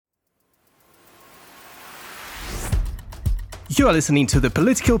You are listening to the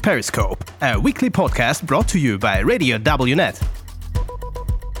Political Periscope, a weekly podcast brought to you by Radio WNet.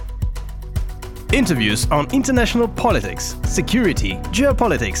 Interviews on international politics, security,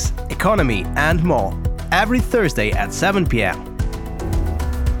 geopolitics, economy, and more. Every Thursday at 7 p.m.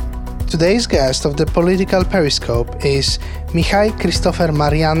 Today's guest of the Political Periscope is Mihai Christopher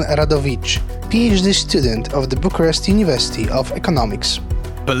Marian Radovici, PhD student of the Bucharest University of Economics.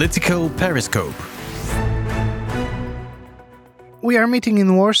 Political Periscope. We are meeting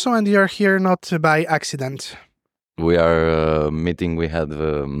in Warsaw and you are here not by accident. We are meeting, we had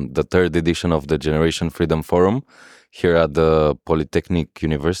the third edition of the Generation Freedom Forum here at the Polytechnic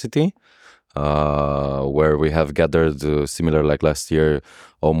University, where we have gathered, similar like last year,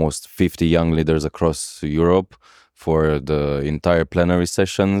 almost 50 young leaders across Europe for the entire plenary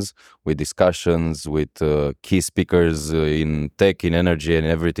sessions, with discussions, with key speakers in tech, in energy, and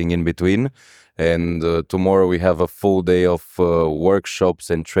everything in between. And tomorrow we have a full day of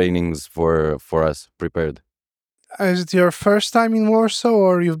workshops and trainings for us prepared. Is it your first time in Warsaw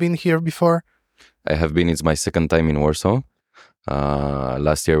or you've been here before? I have been, it's my second time in Warsaw.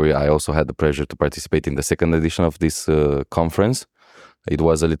 Last year I also had the pleasure to participate in the second edition of this conference. It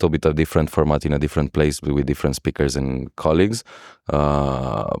was a little bit of different format in a different place with different speakers and colleagues.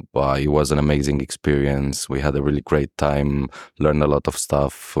 But it was an amazing experience. We had a really great time, learned a lot of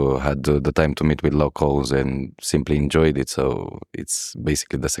stuff, had the time to meet with locals and simply enjoyed it. So it's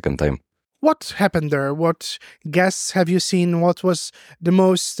basically the second time. What happened there? What guests have you seen? What was the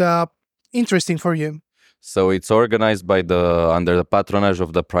most interesting for you? So it's organized by under the patronage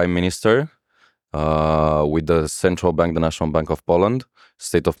of the Prime Minister, with the Central Bank, the National Bank of Poland,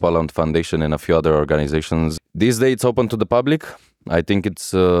 State of Poland Foundation, and a few other organizations. This day it's open to the public. I think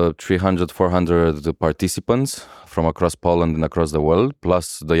it's 300, 400 participants from across Poland and across the world,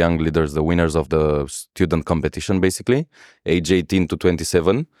 plus the young leaders, the winners of the student competition, basically, age 18 to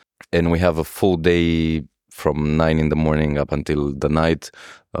 27. And we have a full day from 9 in the morning up until the night.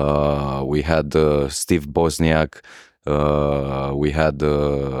 We had Steve Bosniak. We had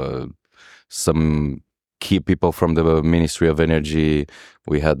some key people from the Ministry of Energy.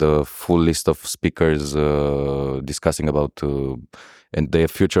 We had a full list of speakers discussing about and the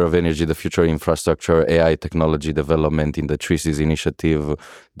future of energy, the future infrastructure, AI technology development in the Treaties initiative,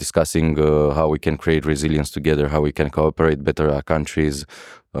 discussing how we can create resilience together, how we can cooperate better our countries,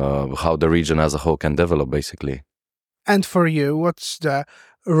 how the region as a whole can develop, basically. And for you, what's the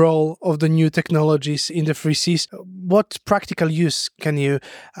role of the new technologies in the Free Seas? What practical use can you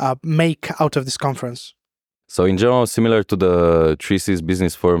make out of this conference? So in general, similar to the Three Seas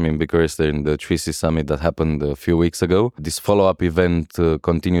Business Forum in Bucharest and the Three Seas Summit that happened a few weeks ago, this follow-up event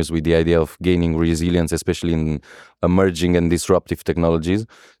continues with the idea of gaining resilience, especially in emerging and disruptive technologies.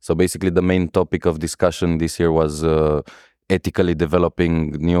 So basically the main topic of discussion this year was ethically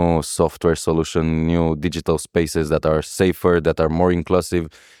developing new software solution, new digital spaces that are safer, that are more inclusive,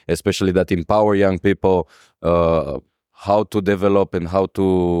 especially that empower young people, how to develop and how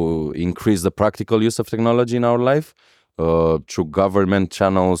to increase the practical use of technology in our life through government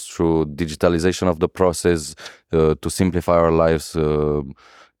channels, through digitalization of the process, to simplify our lives,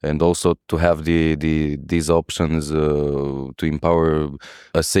 and also to have these options to empower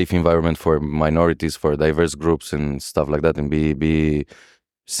a safe environment for minorities, for diverse groups and stuff like that, and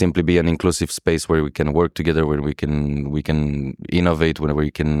simply be an inclusive space where we can work together, where we can innovate, where we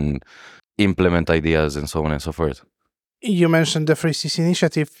can implement ideas and so on and so forth. You mentioned the Free Seas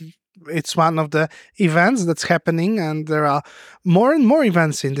Initiative. It's one of the events that's happening, and there are more and more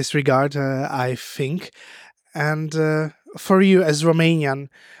events in this regard, I think. And for you as Romanian,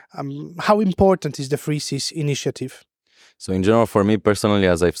 how important is the Free Seas Initiative? So in general, for me personally,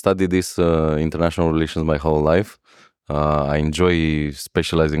 as I've studied this international relations my whole life, I enjoy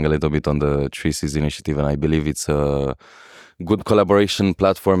specializing a little bit on the Three Seas Initiative, and I believe it's a good collaboration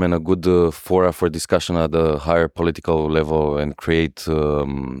platform and a good fora for discussion at the higher political level and create a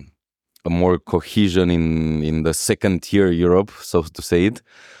more cohesion in the second tier Europe, so to say it,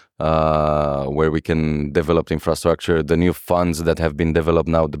 where we can develop the infrastructure, the new funds that have been developed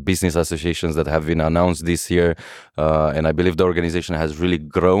now, the business associations that have been announced this year. And I believe the organization has really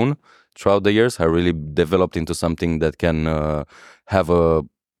grown throughout the years, have really developed into something that can have a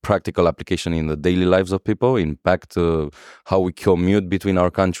practical application in the daily lives of people, impact how we commute between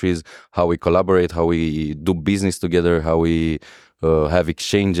our countries, how we collaborate, how we do business together, how we have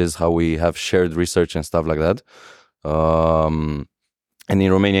exchanges, how we have shared research and stuff like that. And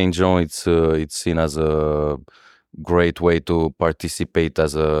in Romania, in general, it's seen as a great way to participate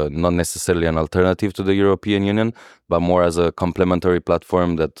as not necessarily an alternative to the European Union, but more as a complementary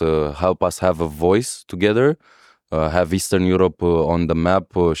platform that help us have a voice together have Eastern Europe on the map,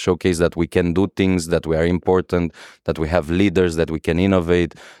 showcase that we can do things, that we are important, that we have leaders, that we can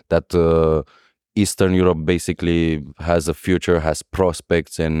innovate, that Eastern Europe basically has a future, has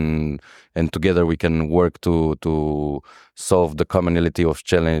prospects, and together we can work to solve the commonality of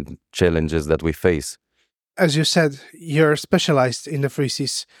challenges that we face. As you said, you're specialized in the Free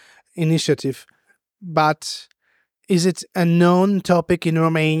Seas initiative, but is it a known topic in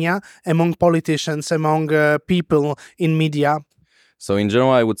Romania among politicians, among people in media? So in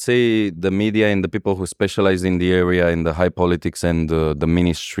general, I would say the media and the people who specialize in the area, in the high politics and the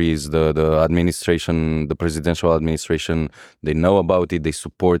ministries, the administration, the presidential administration, they know about it, they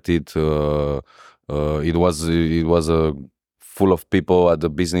support it. It was a full of people at the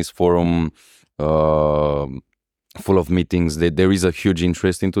business forum, full of meetings. There is a huge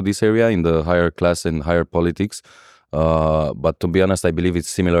interest into this area in the higher class and higher politics. But to be honest, I believe it's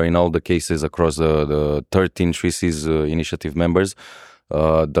similar in all the cases across the 13 treaties initiative members.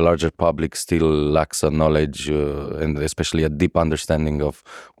 The larger public still lacks a knowledge and especially a deep understanding of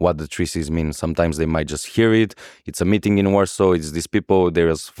what the treaties mean. Sometimes they might just hear it. It's a meeting in Warsaw. It's these people.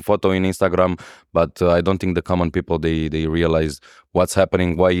 There's photo in Instagram, but I don't think the common people they realize what's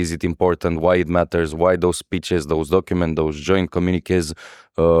happening. Why is it important? Why it matters? Why those speeches, those documents, those joint communiques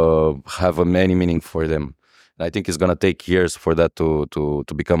have any meaning for them? I think it's going to take years for that to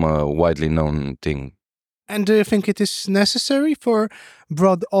become a widely known thing. And do you think it is necessary for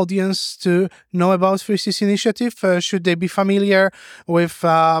broad audience to know about Free Seas initiative? Should they be familiar with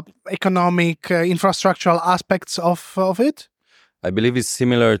economic, infrastructural aspects of it? I believe it's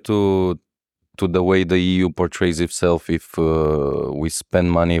similar to the way the EU portrays itself. If we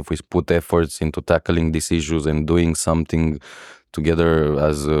spend money, if we put efforts into tackling these issues and doing something together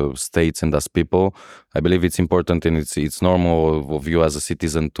as states and as people, I believe it's important and it's normal of you as a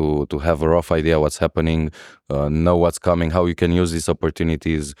citizen to have a rough idea what's happening, know what's coming, how you can use these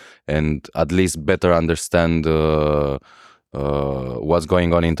opportunities, and at least better understand what's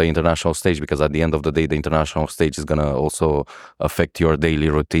going on in the international stage, because at the end of the day, the international stage is going to also affect your daily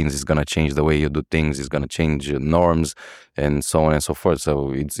routines. It's going to change the way you do things. It's going to change norms and so on and so forth.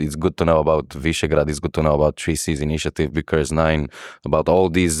 So it's good to know about Visegrad. It's good to know about Three Seas Initiative, Bucharest 9, about all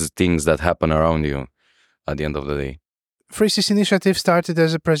these things that happen around you at the end of the day. Free Seas initiative started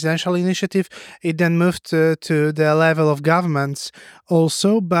as a presidential initiative. It then moved to the level of governments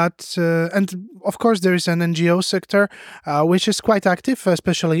also. But, and of course, there is an NGO sector, which is quite active,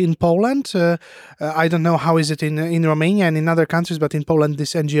 especially in Poland. I don't know how is it in Romania and in other countries, but in Poland,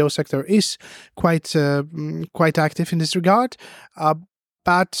 this NGO sector is quite active in this regard.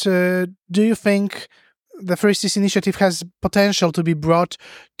 But do you think the Free Seas initiative has potential to be brought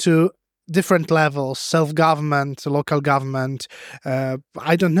to different levels, self-government, local government,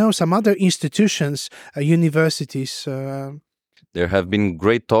 I don't know, some other institutions, universities? There have been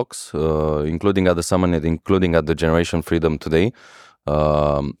great talks, including at the summit, including at the Generation Freedom today,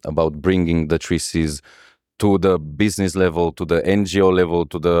 about bringing the Three Seas to the business level, to the NGO level,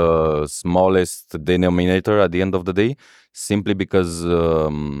 to the smallest denominator at the end of the day, simply because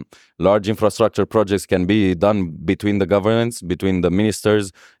large infrastructure projects can be done between the governments, between the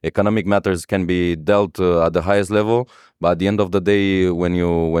ministers. Economic matters can be dealt at the highest level. But at the end of the day, when you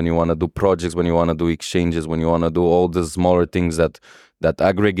want to do projects, when you want to do exchanges, when you want to do all the smaller things that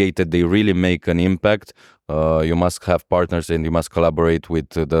aggregated, they really make an impact. You must have partners and you must collaborate with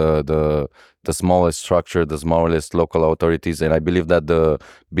the smallest structure, the smallest local authorities. And I believe that the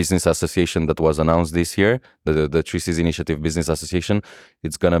business association that was announced this year, the Three Seas Initiative Business Association,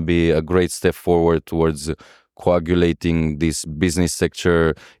 it's going to be a great step forward towards coagulating this business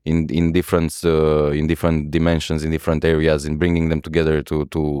sector in different dimensions, in different areas, and bringing them together to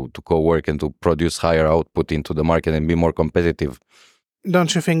co-work and to produce higher output into the market and be more competitive.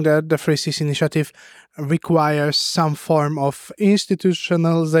 Don't you think that the Free Seas initiative requires some form of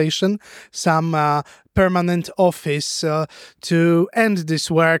institutionalization, some permanent office to end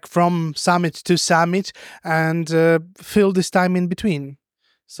this work from summit to summit and fill this time in between?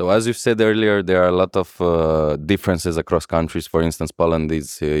 So as you've said earlier, there are a lot of differences across countries. For instance, Poland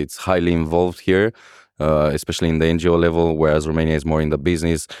it's highly involved here, especially in the NGO level, whereas Romania is more in the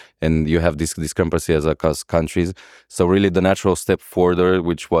business, and you have this discrepancy as across countries. So really the natural step further,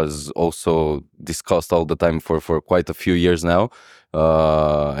 which was also discussed all the time for quite a few years now,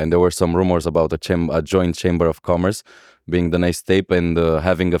 and there were some rumors about a joint chamber of commerce being the next step, and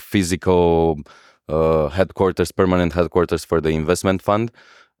having a physical headquarters, permanent headquarters for the investment fund.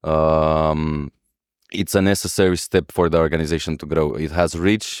 it's a necessary step for the organization to grow. It has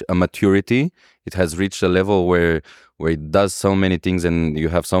reached a maturity. It has reached a level where it does so many things and you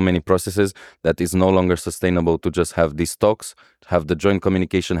have so many processes that it's no longer sustainable to just have these talks, have the joint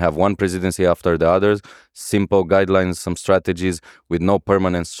communication, have one presidency after the others, simple guidelines, some strategies with no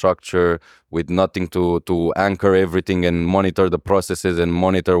permanent structure, with nothing to anchor everything and monitor the processes and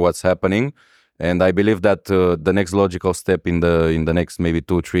monitor what's happening. And I believe that the next logical step in the next maybe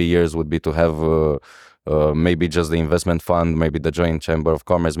 2-3 years would be to have maybe just the investment fund, maybe the joint chamber of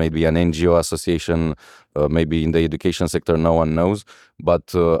commerce, maybe an NGO association, maybe in the education sector, no one knows,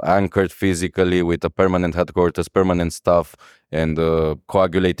 but anchored physically with a permanent headquarters, permanent staff, and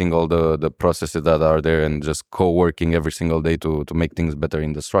coagulating all the processes that are there and just co-working every single day to make things better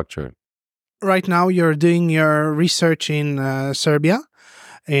in the structure. Right now, you're doing your research in Serbia,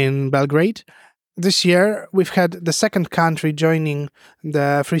 in Belgrade. This year, we've had the second country joining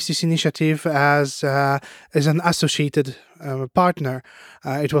the Free Seas Initiative as an associated partner.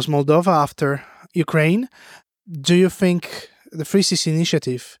 It was Moldova after Ukraine. Do you think the Free Seas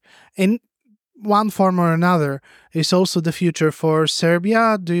Initiative, in one form or another, is also the future for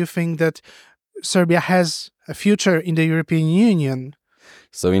Serbia? Do you think that Serbia has a future in the European Union?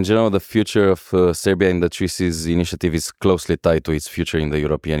 So in general, the future of Serbia in the Three Seas Initiative is closely tied to its future in the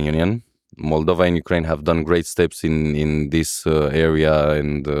European Union. Moldova and Ukraine have done great steps in this area,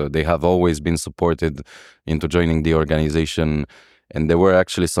 and they have always been supported into joining the organization. And there were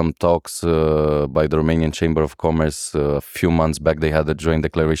actually some talks by the Romanian Chamber of Commerce a few months back. They had a joint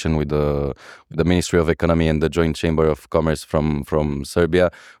declaration with the Ministry of Economy and the Joint Chamber of Commerce from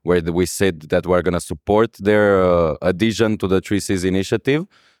Serbia, where we said that we're going to support their adhesion to the Three Seas Initiative.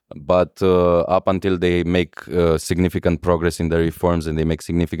 But up until they make significant progress in the reforms and they make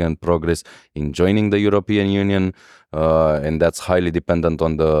significant progress in joining the European Union, and that's highly dependent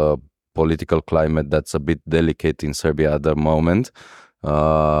on the political climate that's a bit delicate in Serbia at the moment, there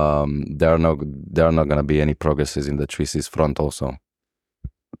are not going to be any progresses in the Three Seas front also.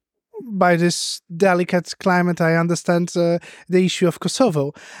 By this delicate climate, I understand the issue of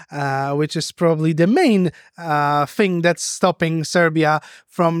Kosovo, which is probably the main thing that's stopping Serbia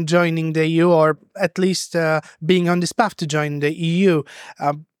from joining the EU, or at least being on this path to join the EU.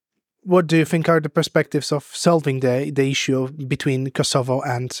 What do you think are the perspectives of solving the issue between Kosovo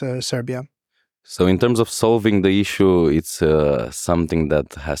and Serbia? So in terms of solving the issue, it's something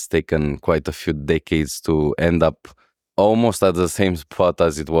that has taken quite a few decades to end up almost at the same spot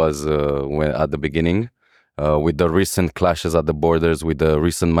as it was at the beginning, with the recent clashes at the borders, with the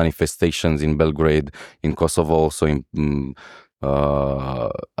recent manifestations in Belgrade, in Kosovo also.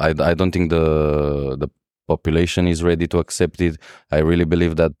 I don't think the population is ready to accept it. I really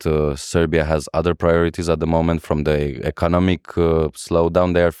believe that Serbia has other priorities at the moment, from the economic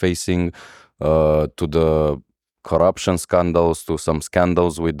slowdown they are facing to the corruption scandals, to some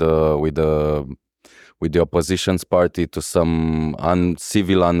scandals with the opposition's party, to some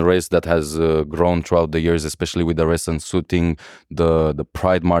civil unrest that has grown throughout the years, especially with the recent shooting, the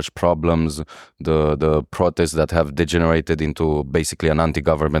Pride March problems, the protests that have degenerated into basically an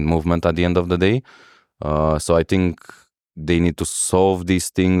anti-government movement at the end of the day. So I think they need to solve these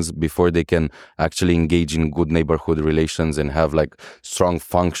things before they can actually engage in good neighborhood relations and have like strong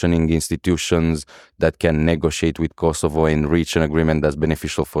functioning institutions that can negotiate with Kosovo and reach an agreement that's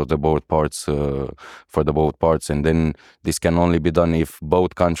beneficial for the both parts. And then this can only be done if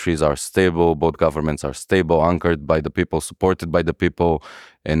both countries are stable, both governments are stable, anchored by the people, supported by the people.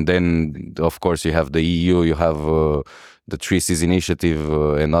 And then, of course, you have the EU, you have the Three Seas Initiative,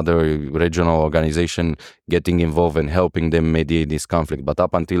 another regional organization getting involved and helping them mediate this conflict. But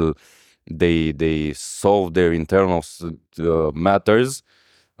up until they solve their internal matters,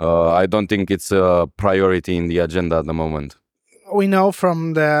 I don't think it's a priority in the agenda at the moment. We know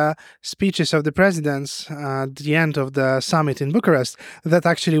from the speeches of the presidents at the end of the summit in Bucharest that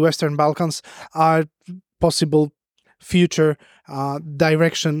actually Western Balkans are possible future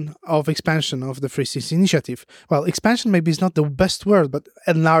direction of expansion of the Free Seas Initiative. Well, expansion maybe is not the best word, but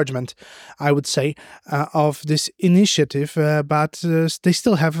enlargement, I would say, of this initiative. But they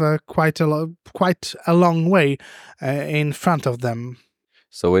still have quite a long way in front of them.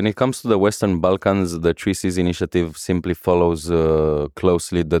 So when it comes to the Western Balkans, the Three Seas Initiative simply follows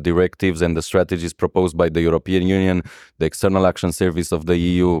closely the directives and the strategies proposed by the European Union, the External Action Service of the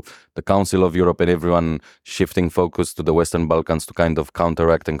EU, the Council of Europe, and everyone shifting focus to the Western Balkans to kind of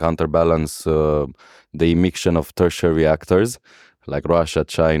counteract and counterbalance the emission of tertiary actors. like Russia,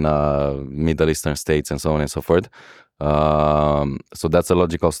 China, Middle Eastern states, and so on and so forth. So that's a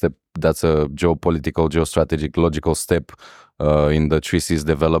logical step. That's a geopolitical, geostrategic, logical step in the Three Seas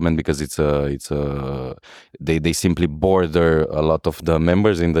development, because they simply border a lot of the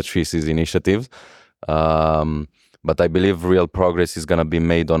members in the Three Seas initiative. But I believe real progress is going to be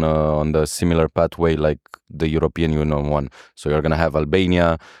made on the similar pathway like the European Union one. So you're going to have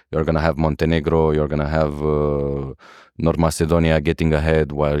Albania, you're going to have Montenegro, you're going to have North Macedonia getting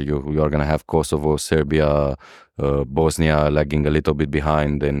ahead, while you're going to have Kosovo, Serbia, Bosnia lagging a little bit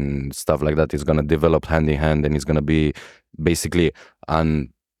behind, and stuff like that is going to develop hand in hand, and it's going to be basically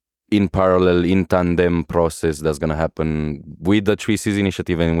an in parallel, in tandem process that's going to happen with the Three Seas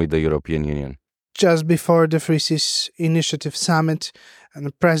initiative and with the European Union. Just before the Three Seas Initiative Summit, and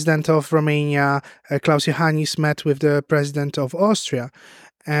the president of Romania, Klaus Iohannis, met with the president of Austria.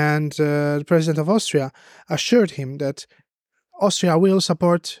 And the president of Austria assured him that Austria will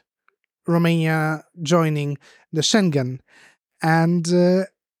support Romania joining the Schengen. And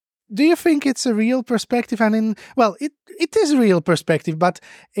do you think it's a real perspective? And it is a real perspective, but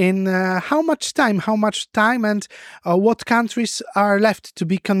in how much time, and what countries are left to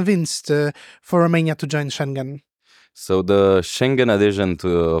be convinced for Romania to join Schengen? So the Schengen adhesion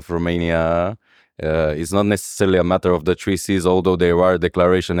of Romania is not necessarily a matter of the Three Seas, although there are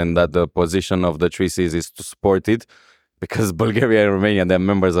declaration and that the position of the Three Seas is to support it, because Bulgaria and Romania, they're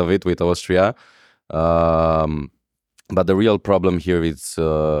members of it with Austria. But the real problem here is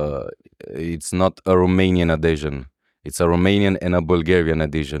it's not a Romanian adhesion. It's a Romanian and a Bulgarian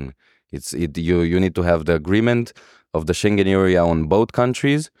adhesion. You need to have the agreement of the Schengen area on both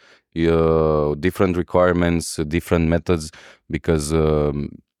countries, different requirements, different methods, because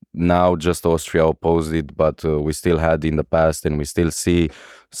now just Austria opposed it, but we still had in the past, and we still see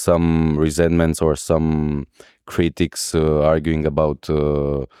some resentments or some critics arguing about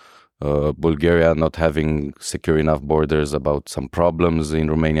Bulgaria not having secure enough borders, about some problems in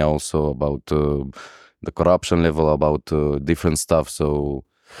Romania also, about the corruption level, about different stuff. So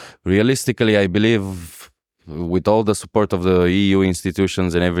realistically, I believe with all the support of the EU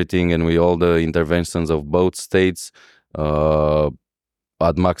institutions and everything, and with all the interventions of both states,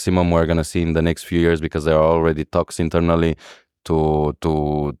 at maximum we're going to see in the next few years, because there are already talks internally to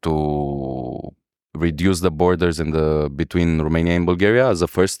reduce the borders between Romania and Bulgaria as a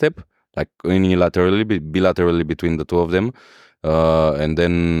first step, like unilaterally, bilaterally between the two of them. And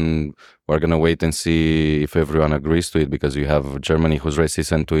then we're going to wait and see if everyone agrees to it, because you have Germany who's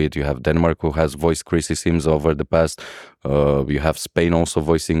resistant to it, you have Denmark who has voiced criticisms over the past, you have Spain also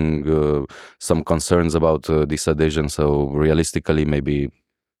voicing some concerns about this adhesion. So realistically, maybe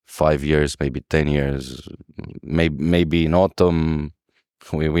 5 years, maybe 10 years, maybe in autumn,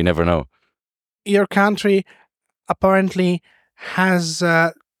 we never know. Your country apparently has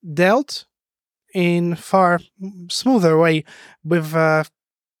dealt in far smoother way with a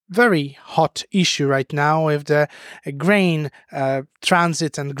very hot issue right now with the grain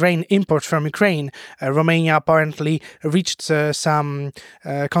transit and grain import from Ukraine. Romania apparently reached some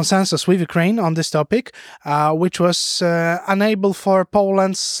consensus with Ukraine on this topic, which was unable for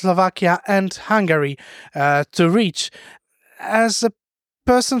Poland, Slovakia and Hungary to reach. As a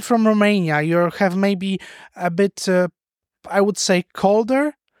person from Romania, you have maybe a bit, I would say,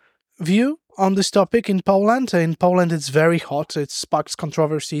 colder view on this topic in Poland. In Poland, it's very hot. It sparks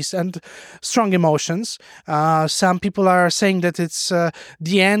controversies and strong emotions. Some people are saying that it's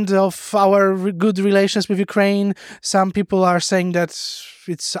the end of our good relations with Ukraine. Some people are saying that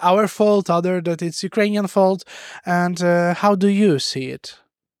it's our fault, other that it's Ukrainian fault. And how do you see it?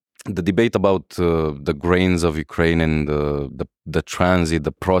 The debate about the grains of Ukraine and the transit,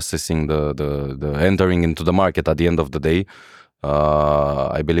 the processing, the entering into the market at the end of the day,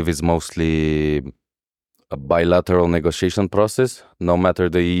 I believe it's mostly a bilateral negotiation process. No matter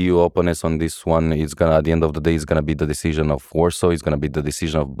the EU openness on this one, it's gonna, at the end of the day, it's gonna be the decision of Warsaw. It's gonna be the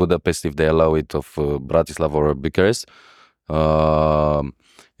decision of Budapest if they allow it, of Bratislava or Bucharest. And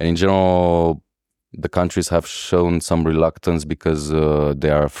in general, the countries have shown some reluctance because they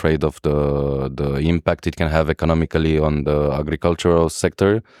are afraid of the impact it can have economically on the agricultural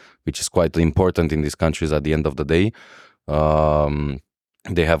sector, which is quite important in these countries at the end of the day.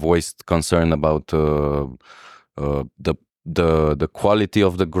 They have voiced concern about the quality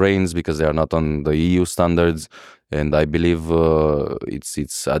of the grains because they are not on the EU standards, and I believe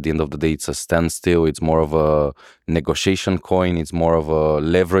it's at the end of the day it's a standstill. It's more of a negotiation coin. It's more of a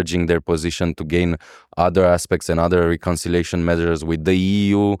leveraging their position to gain other aspects and other reconciliation measures with the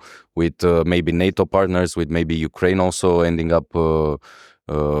EU, with maybe NATO partners, with maybe Ukraine also ending up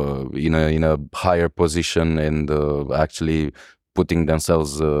in a higher position and actually putting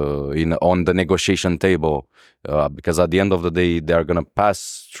themselves on the negotiation table, because at the end of the day, they are going to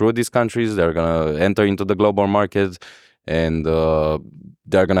pass through these countries, they're going to enter into the global market, and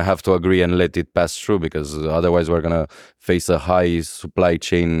they're going to have to agree and let it pass through, because otherwise we're going to face a high supply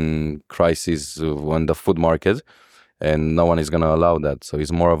chain crisis on the food market, and no one is going to allow that. So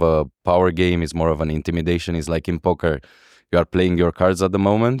it's more of a power game, it's more of an intimidation. It's like in poker, you are playing your cards at the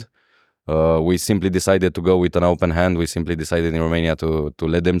moment. We simply decided to go with an open hand. We simply decided in Romania to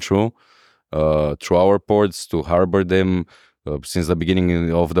let them through our ports, to harbor them. Since the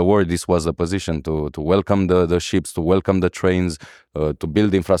beginning of the war, this was the position, to welcome the ships, to welcome the trains, to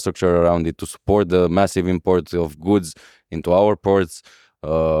build infrastructure around it, to support the massive import of goods into our ports.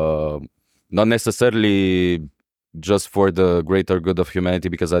 Not necessarily just for the greater good of humanity,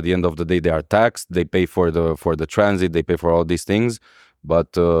 because at the end of the day they are taxed, they pay for the transit, they pay for all these things.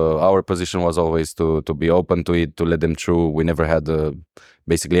 But our position was always to be open to it, to let them through. We never had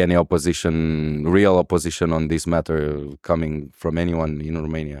basically any real opposition on this matter coming from anyone in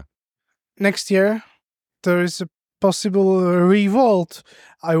Romania. Next year, there is a possible revolt,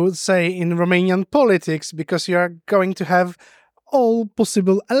 I would say, in Romanian politics, because you are going to have all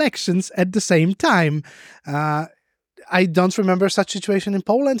possible elections at the same time. I don't remember such situation in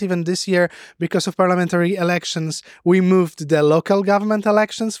Poland. Even this year, because of parliamentary elections, we moved the local government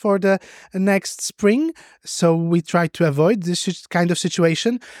elections for the next spring. So we try to avoid this kind of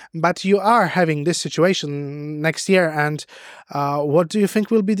situation. But you are having this situation next year. And what do you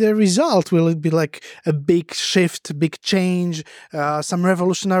think will be the result? Will it be like a big shift, big change, some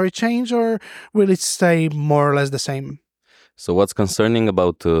revolutionary change, or will it stay more or less the same? So what's concerning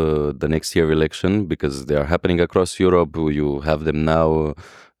about the next year election, because they are happening across Europe, you have them now,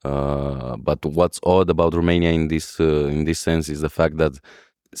 but what's odd about Romania in this sense is the fact that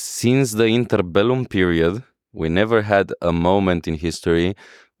since the interbellum period, we never had a moment in history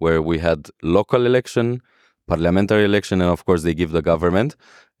where we had local election, parliamentary election, and of course they give the government,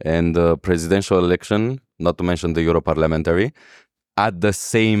 and the presidential election, not to mention the Europarliamentary, at the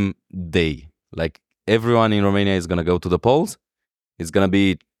same day. Like, everyone in Romania is going to go to the polls. It's going to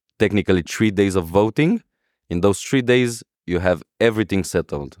be technically 3 days of voting. In those 3 days, you have everything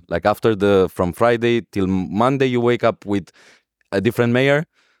settled. Like from Friday till Monday, you wake up with a different mayor,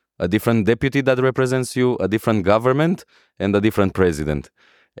 a different deputy that represents you, a different government, and a different president.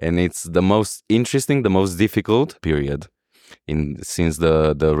 And it's the most interesting, the most difficult period since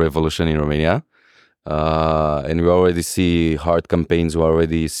the revolution in Romania. And we already see hard campaigns. We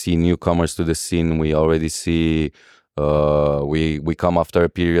already see newcomers to the scene. We already see we come after a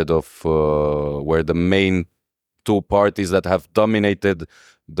period of where the main two parties that have dominated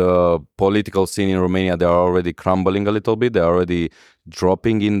the political scene in Romania, they are already crumbling a little bit. They are already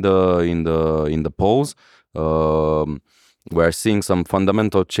dropping in the polls. We are seeing some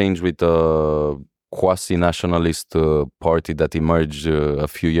fundamental change with quasi-nationalist party that emerged a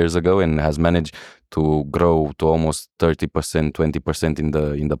few years ago and has managed to grow to almost 30%, 20%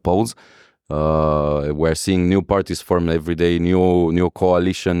 in the polls. We're seeing new parties form every day, new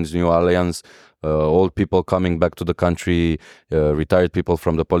coalitions, new alliance, old people coming back to the country, retired people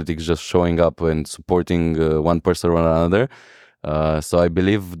from the politics just showing up and supporting one person or another. So I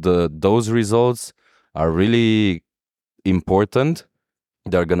believe those results are really important.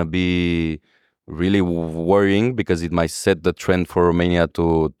 They're going to be really worrying, because it might set the trend for Romania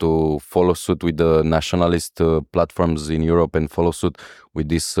to follow suit with the nationalist platforms in Europe and follow suit with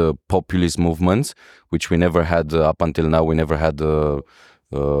these populist movements, which we never had up until now. We never had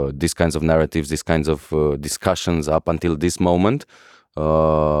these kinds of narratives, these kinds of discussions up until this moment.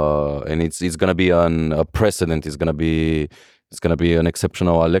 And it's going to be a precedent. It's going to be an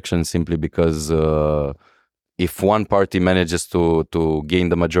exceptional election, simply because if one party manages to gain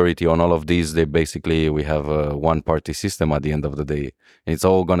the majority on all of these, we have a one-party system at the end of the day. It's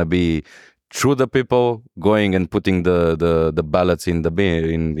all going to be through the people going and putting the ballots in the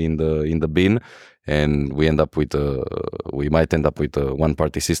bin, and we might end up with a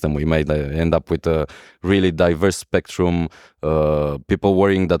one-party system. We might end up with a really diverse spectrum. People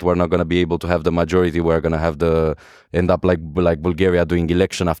worrying that we're not going to be able to have the majority. We're going to end up like Bulgaria, doing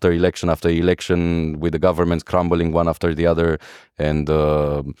election after election after election, with the governments crumbling one after the other, and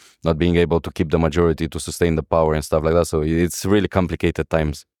not being able to keep the majority to sustain the power and stuff like that. So it's really complicated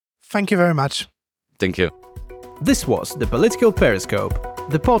times. Thank you very much. Thank you. This was The Political Periscope.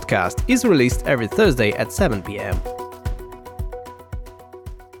 The podcast is released every Thursday at 7 p.m.